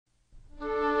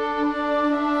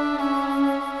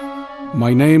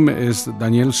My name is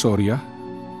Daniel Soria.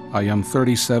 I am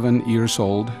 37 years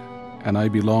old and I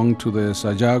belong to the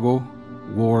Sayago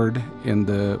ward in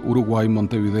the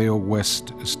Uruguay-Montevideo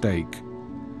West stake.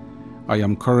 I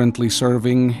am currently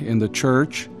serving in the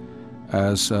church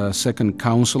as a second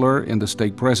counselor in the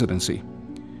stake presidency.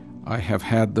 I have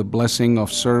had the blessing of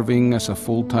serving as a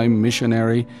full-time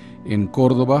missionary in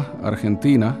Córdoba,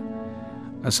 Argentina,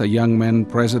 as a young men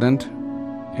president,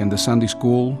 in the Sunday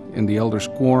school, in the elders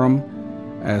quorum,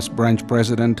 as branch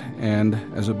president, and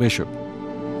as a bishop.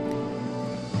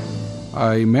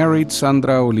 I married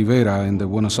Sandra Olivera in the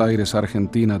Buenos Aires,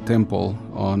 Argentina temple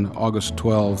on August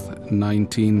 12,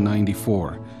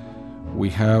 1994. We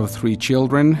have 3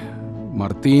 children,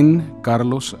 Martín,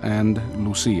 Carlos, and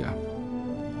Lucia.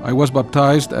 I was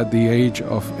baptized at the age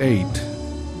of 8.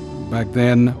 Back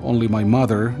then, only my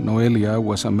mother, Noelia,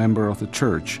 was a member of the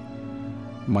church.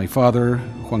 My father,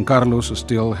 Juan Carlos,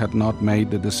 still had not made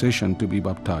the decision to be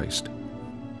baptized.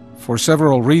 For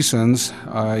several reasons,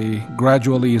 I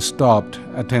gradually stopped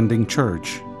attending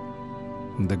church.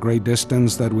 The great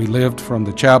distance that we lived from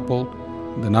the chapel,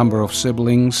 the number of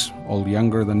siblings, all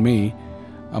younger than me,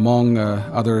 among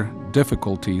other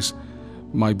difficulties,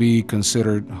 might be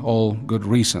considered all good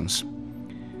reasons.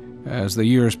 As the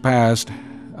years passed,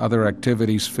 other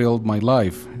activities filled my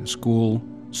life: school,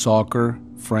 soccer,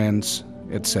 friends,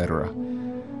 etc.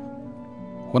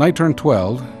 When I turned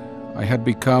 12, I had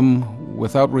become,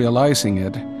 without realizing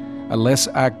it, a less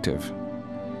active.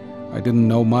 I didn't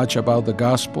know much about the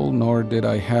gospel, nor did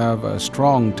I have a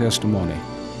strong testimony.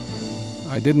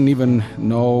 I didn't even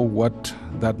know what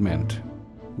that meant.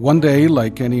 One day,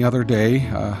 like any other day,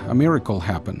 a miracle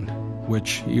happened,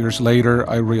 which years later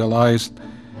I realized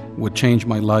would change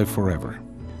my life forever.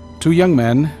 2 young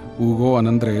men, Hugo and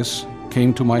Andres,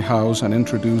 came to my house and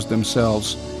introduced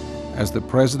themselves as the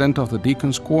president of the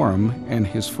Deacons Quorum and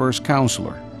his first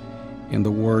counselor in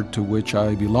the ward to which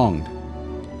I belonged.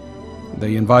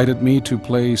 They invited me to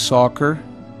play soccer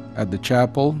at the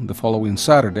chapel the following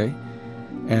Saturday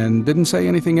and didn't say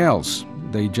anything else.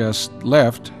 They just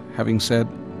left, having said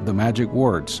the magic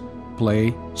words,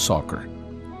 "Play soccer."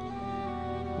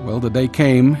 Well, the day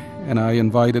came and I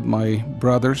invited my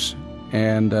brothers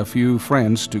and a few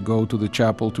friends to go to the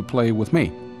chapel to play with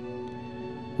me.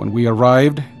 When we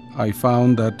arrived, I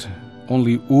found that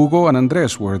only Hugo and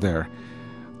Andres were there.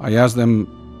 I asked them,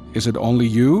 "Is it only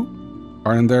you?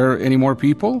 Aren't there any more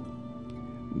people?"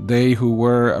 They, who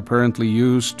were apparently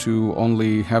used to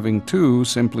only having 2,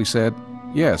 simply said,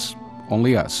 "Yes,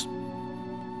 only us."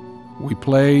 We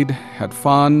played, had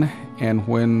fun, and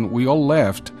when we all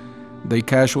left, they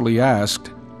casually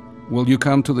asked, "Will you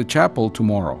come to the chapel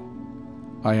tomorrow?"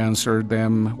 I answered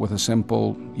them with a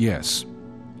simple yes.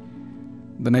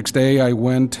 The next day I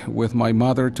went with my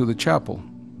mother to the chapel.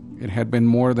 It had been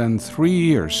more than 3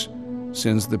 years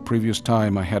since the previous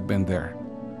time I had been there.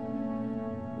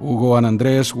 Hugo and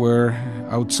Andres were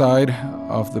outside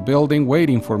of the building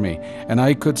waiting for me, and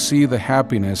I could see the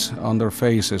happiness on their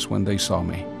faces when they saw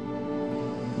me.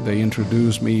 They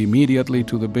introduced me immediately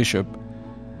to the bishop,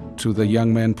 to the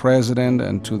young men president,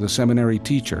 and to the seminary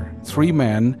teacher, 3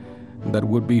 men that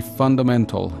would be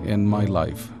fundamental in my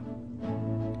life.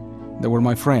 They were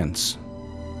my friends.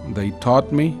 They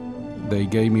taught me, they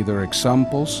gave me their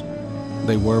examples,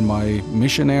 they were my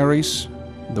missionaries,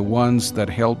 the ones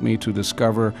that helped me to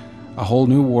discover a whole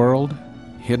new world,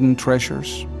 hidden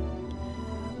treasures.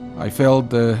 I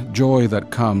felt the joy that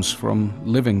comes from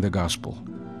living the gospel,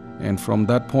 and from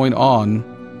that point on,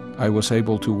 I was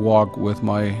able to walk with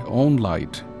my own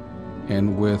light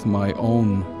and with my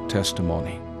own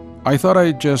testimony. I thought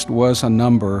I just was a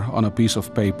number on a piece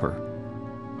of paper.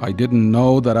 I didn't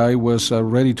know that I was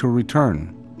ready to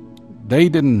return. They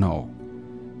didn't know,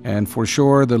 and for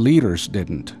sure the leaders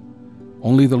didn't.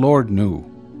 Only the Lord knew,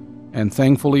 and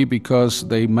thankfully, because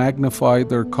they magnified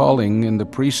their calling in the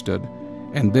priesthood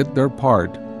and did their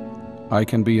part, I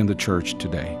can be in the church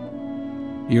today.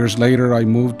 Years later, I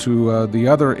moved to the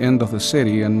other end of the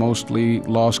city and mostly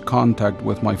lost contact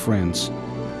with my friends.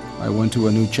 I went to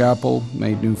a new chapel,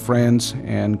 made new friends,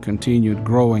 and continued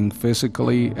growing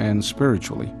physically and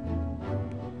spiritually.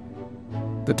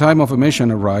 The time of a mission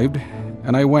arrived,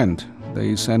 and I went.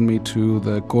 They sent me to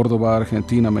the Córdoba,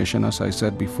 Argentina mission, as I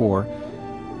said before,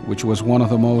 which was one of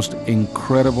the most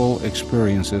incredible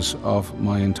experiences of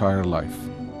my entire life.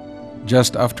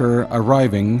 Just after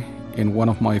arriving, in one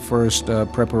of my first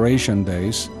preparation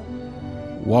days,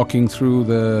 walking through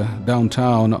the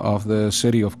downtown of the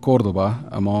city of Córdoba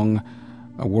among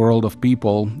a world of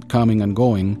people coming and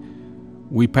going,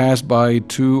 we passed by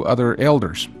 2 other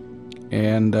elders.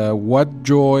 And what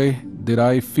joy did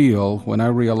I feel when I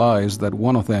realized that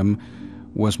one of them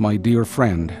was my dear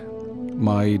friend,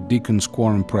 my Deacon's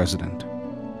Quorum president.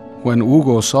 When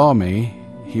Hugo saw me,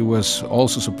 he was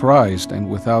also surprised, and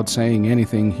without saying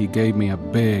anything, he gave me a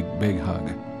big, big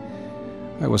hug.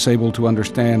 I was able to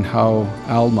understand how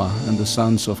Alma and the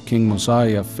sons of King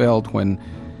Mosiah felt when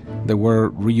they were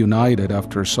reunited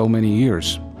after so many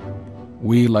years.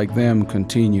 We, like them,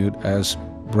 continued as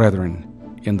brethren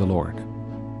in the Lord.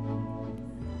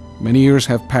 Many years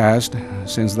have passed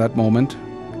since that moment.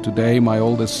 Today, my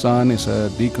oldest son is a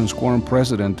Deacon's Quorum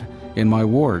president in my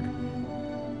ward,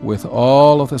 with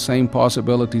all of the same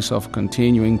possibilities of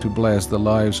continuing to bless the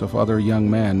lives of other young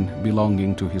men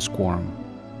belonging to his quorum.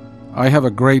 I have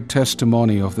a great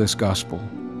testimony of this gospel,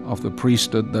 of the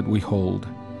priesthood that we hold.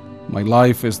 My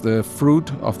life is the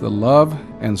fruit of the love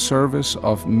and service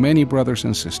of many brothers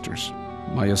and sisters.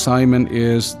 My assignment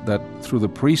is that through the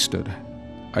priesthood,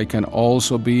 I can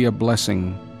also be a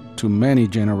blessing to many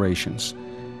generations,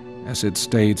 as it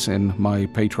states in my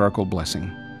patriarchal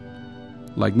blessing.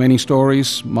 Like many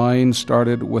stories, mine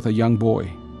started with a young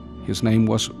boy. His name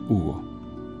was Hugo,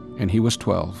 and he was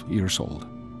 12 years old.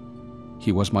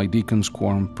 He was my Deacon's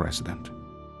Quorum president.